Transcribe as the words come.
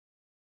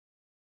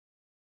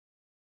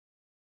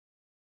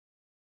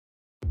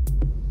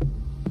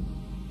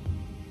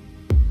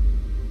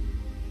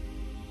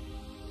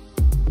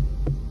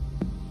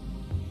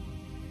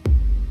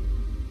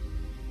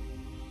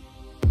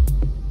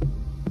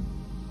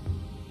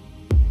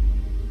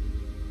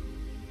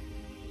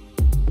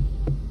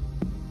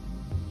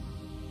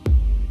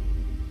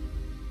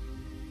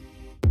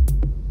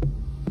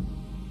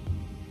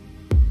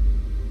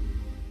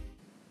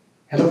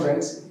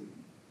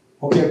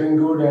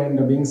doing good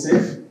and being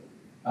safe.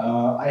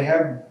 I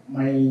have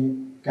my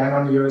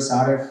Canon EOS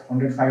RF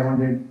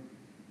 100-500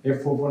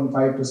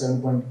 f4.5 to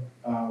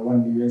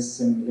 7.1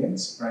 USM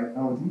lens right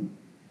now with me.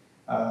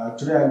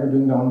 Today I'll be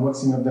doing the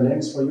unboxing of the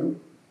lens for you,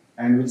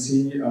 and we'll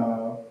see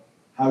how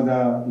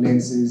the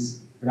lens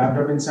is wrapped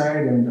up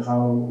inside and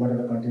what are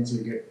the contents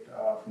we get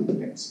from the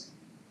lens.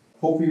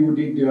 Hope you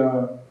did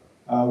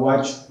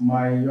watch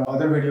my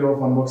other video of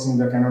unboxing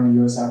the Canon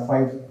EOS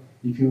R5.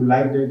 If you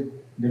liked it,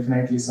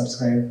 definitely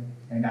subscribe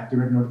and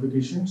activate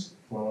notifications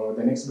for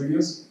the next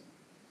videos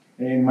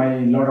and my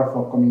lot of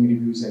upcoming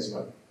reviews as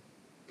well.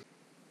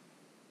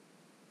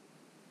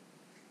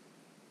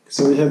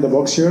 So we have the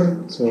box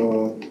here.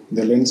 So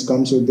the lens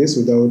comes with this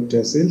without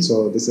seal.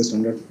 So this is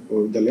standard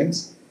for the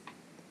lens.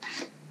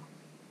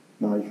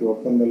 Now if you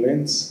open the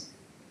lens,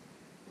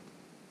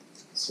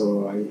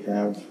 so I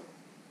have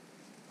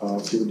a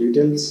few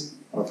details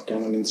of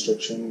Canon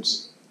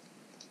instructions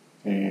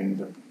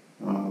and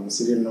the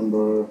serial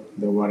number,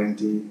 the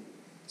warranty.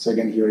 So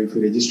again here, if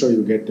you register,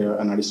 you get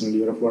an additional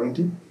year of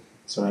warranty.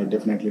 So I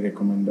definitely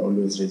recommend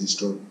always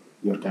register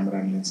your camera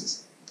and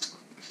lenses.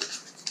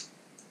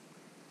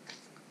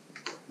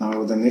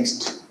 Now the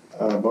next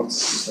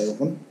box I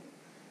open,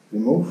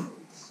 remove.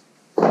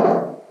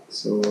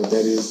 So there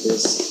is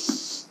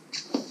this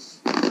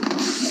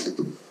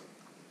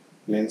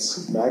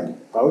lens bag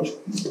pouch,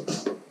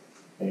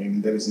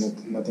 and there is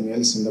nothing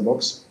else in the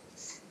box.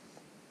 So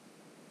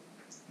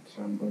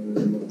I'm going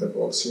to remove the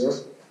box here,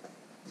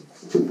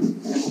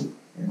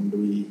 and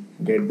we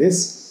get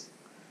this.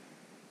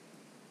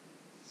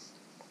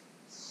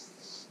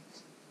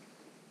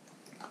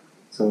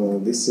 So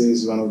this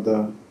is one of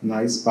the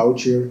nice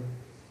pouch here,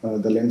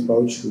 the lens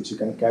pouch, which you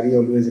can carry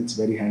always. It's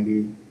very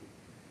handy,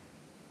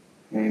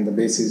 and the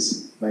base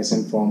is nice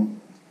and firm.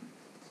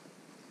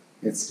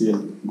 It's real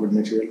good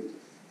material.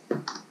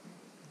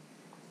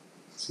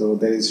 So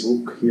there is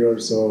hook here,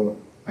 so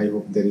I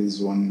hope there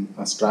is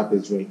a strap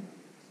as well,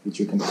 which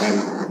you can carry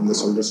on the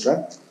shoulder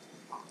strap.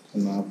 So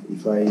now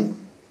if I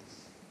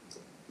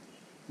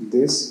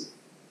this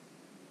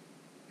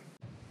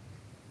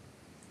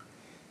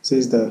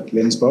is the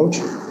lens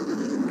pouch.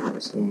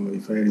 So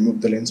if I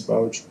remove the lens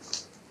pouch,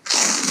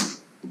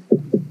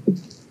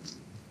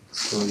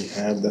 so we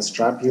have the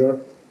strap here,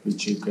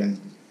 which you can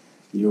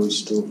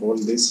use to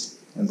hold this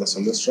and the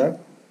shoulder strap.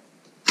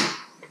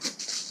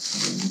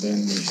 And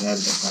then we have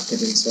the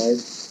packet inside,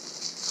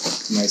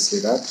 nicely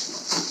wrapped.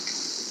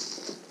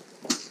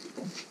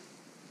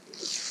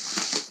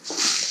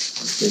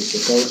 Let's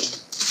check out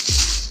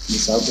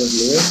this outer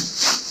layer.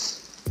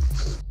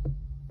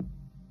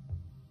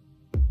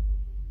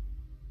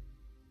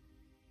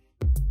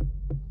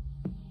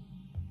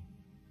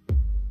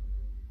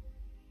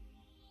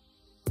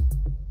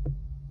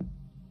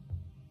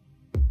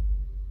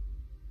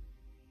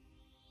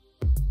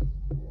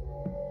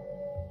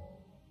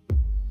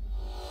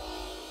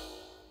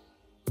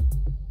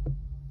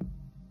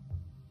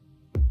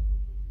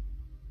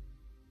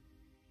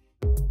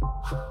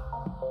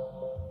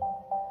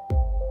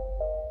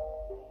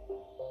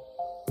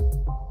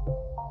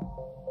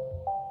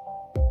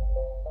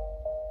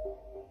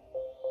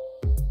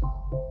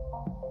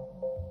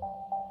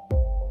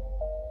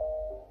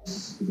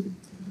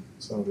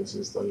 So this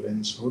is the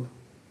lens hood.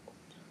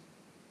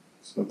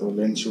 So the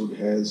lens hood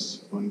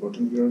has one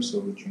button here,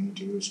 so which you need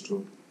to use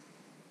to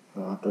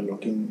after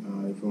locking.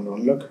 If you want to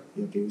unlock,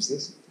 you have to use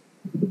this.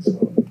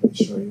 So let me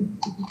show you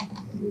how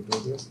we do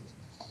this.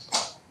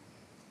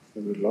 So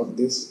we lock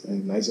this,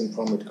 and nice and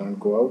firm, it can't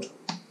go out.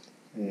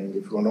 And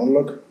if you want to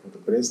unlock, you have to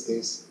press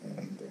this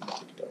and then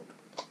take it out.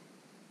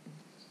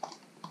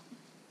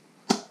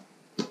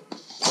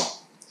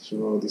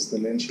 So this is the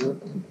lens here.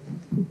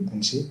 You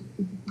can see.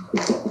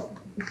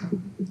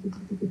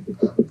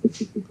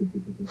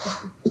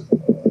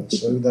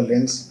 Show you the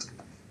lens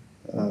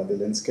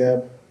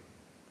cap.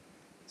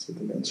 See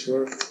the lens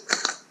here.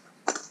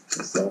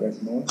 It's the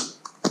RF mount,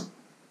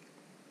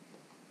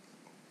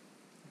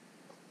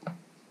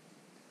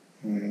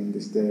 and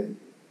this is the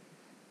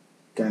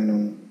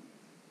Canon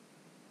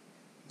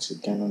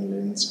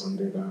lens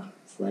 100-500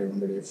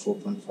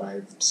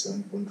 f4.5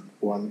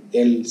 7.1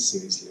 L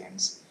series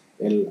lens,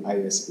 L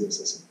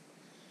USM.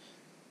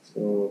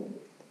 So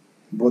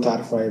both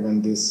R5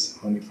 and this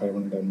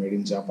 100-500 are made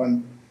in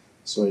Japan,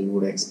 so you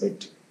would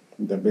expect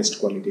the best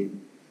quality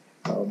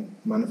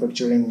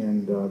manufacturing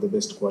and the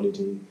best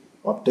quality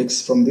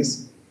optics from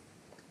this.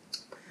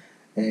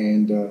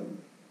 And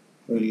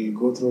we'll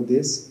go through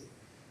this.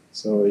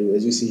 So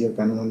as you see here,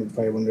 Canon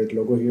 100-500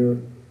 logo here,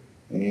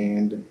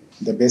 and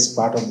the best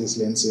part of this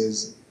lens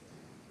is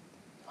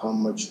how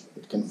much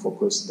it can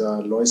focus.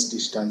 The lowest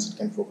distance it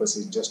can focus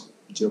is just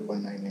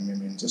 0.9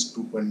 mm and just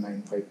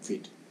 2.95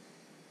 feet.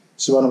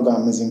 So one of the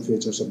amazing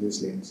features of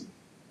this lens.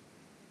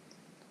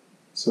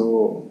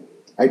 So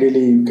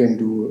ideally you can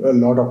do a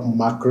lot of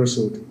macro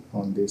shoot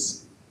on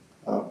this,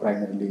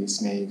 primarily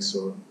snakes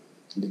or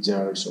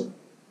lizards or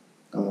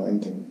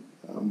anything,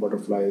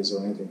 butterflies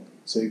or anything.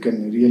 So you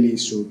can really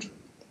shoot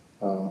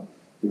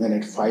even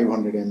at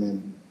 500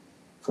 mm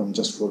from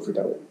just 4 feet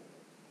away.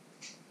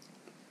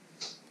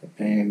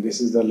 and this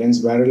is the lens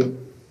barrel,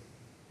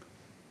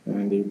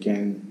 and you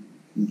can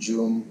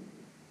zoom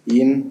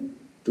in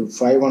to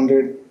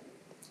 500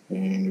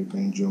 and you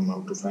can zoom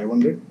out to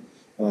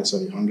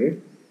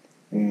 100.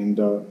 And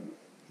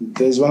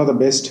there's one of the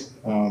best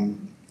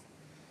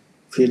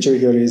feature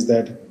here is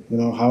that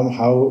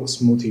how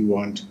smooth you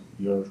want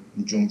your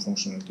zoom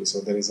functionality. So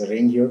there is a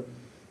ring here.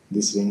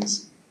 This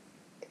rings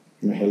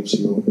helps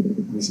you.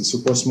 This is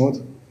super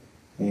smooth,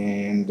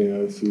 and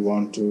if you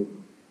want to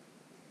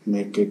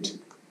make it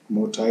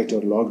more tight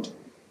or locked,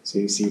 so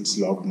you see it's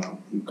locked now.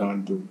 You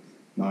can't do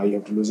now. You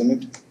have to loosen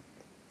it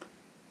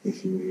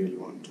if you really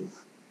want to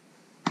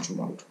zoom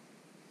out.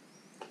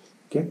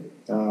 Okay,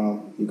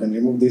 you can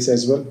remove this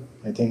as well.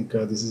 I think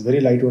this is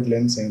very lightweight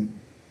lens, and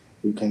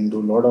you can do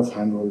a lot of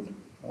handheld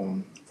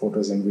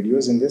photos and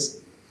videos in this.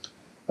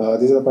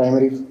 These are the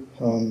primary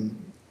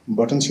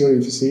buttons here.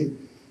 If you see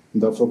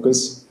the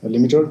focus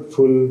limiter,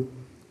 full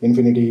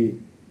infinity,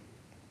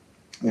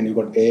 and you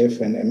got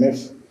AF and MF.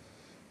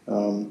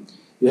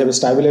 You have a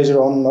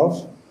stabilizer on and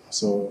off.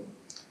 So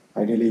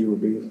ideally,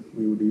 we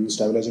would use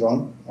stabilizer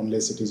on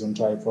unless it is on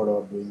tripod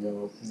or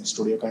doing a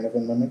studio kind of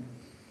environment.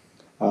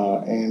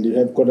 And you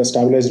have got a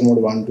stabilizer mode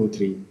 1, 2,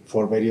 3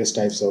 for various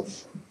types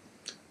of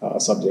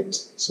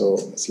subjects. So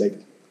it's like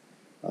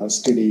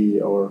steady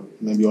or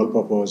maybe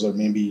all-purpose or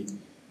maybe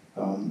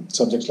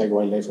subjects like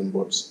wildlife and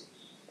birds.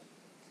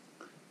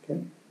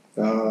 Okay.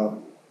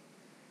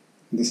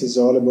 This is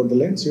all about the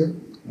lens here,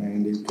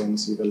 and you can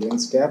see the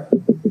lens cap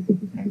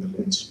and the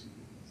lens.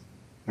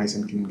 Nice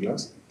and clean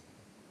glass.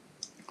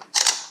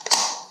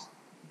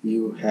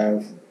 You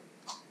have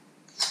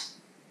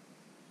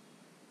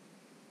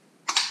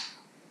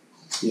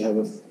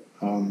a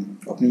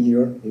opening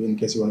here in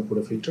case you want to put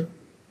a filter.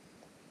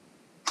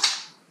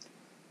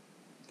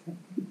 Okay.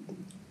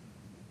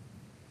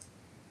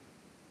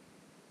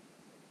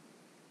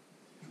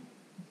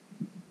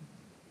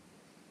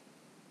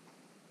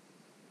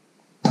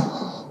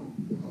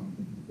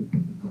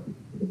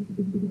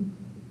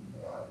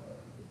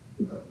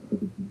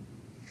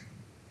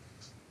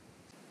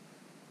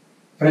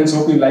 Friends,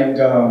 hope you liked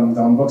the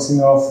unboxing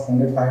of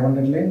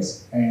 500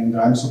 lens, and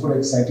I'm super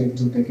excited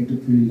to take it to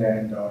field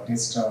and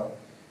test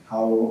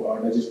how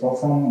does it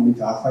perform with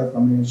R5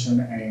 combination,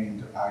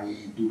 and I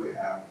do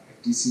have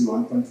a TC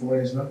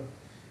 1.4 as well.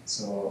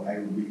 So I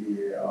will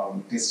be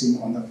testing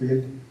on the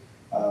field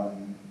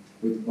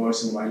with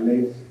birds and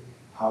wildlife,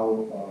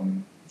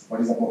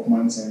 what is the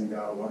performance and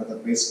what are the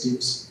best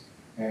tips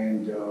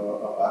and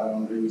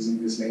around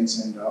using this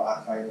lens and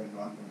R5 and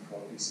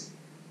 1.4 TC.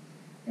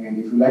 And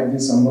if you like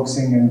this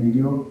unboxing and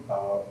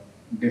video,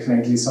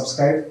 definitely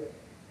subscribe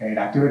and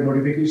activate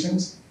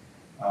notifications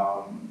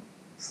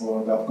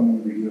for the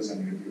upcoming videos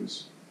and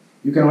reviews.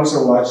 You can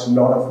also watch a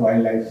lot of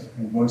wildlife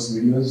and birds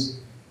videos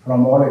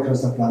from all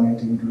across the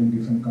planet, including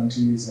different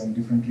countries and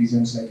different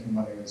regions like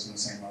Himalayas and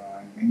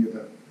Sahara and many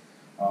other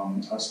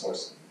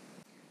hotspots.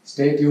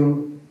 Stay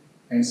tuned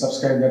and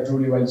subscribe the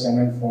TrulyWild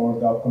channel for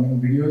the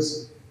upcoming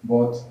videos,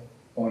 both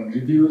on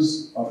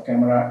reviews of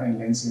camera and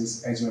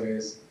lenses as well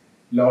as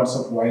lots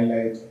of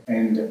wildlife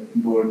and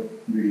bird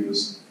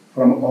videos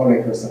from all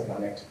across the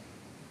planet.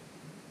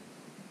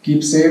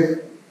 Keep safe,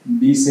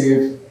 be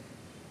safe,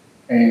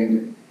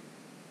 and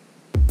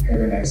have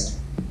a nice day.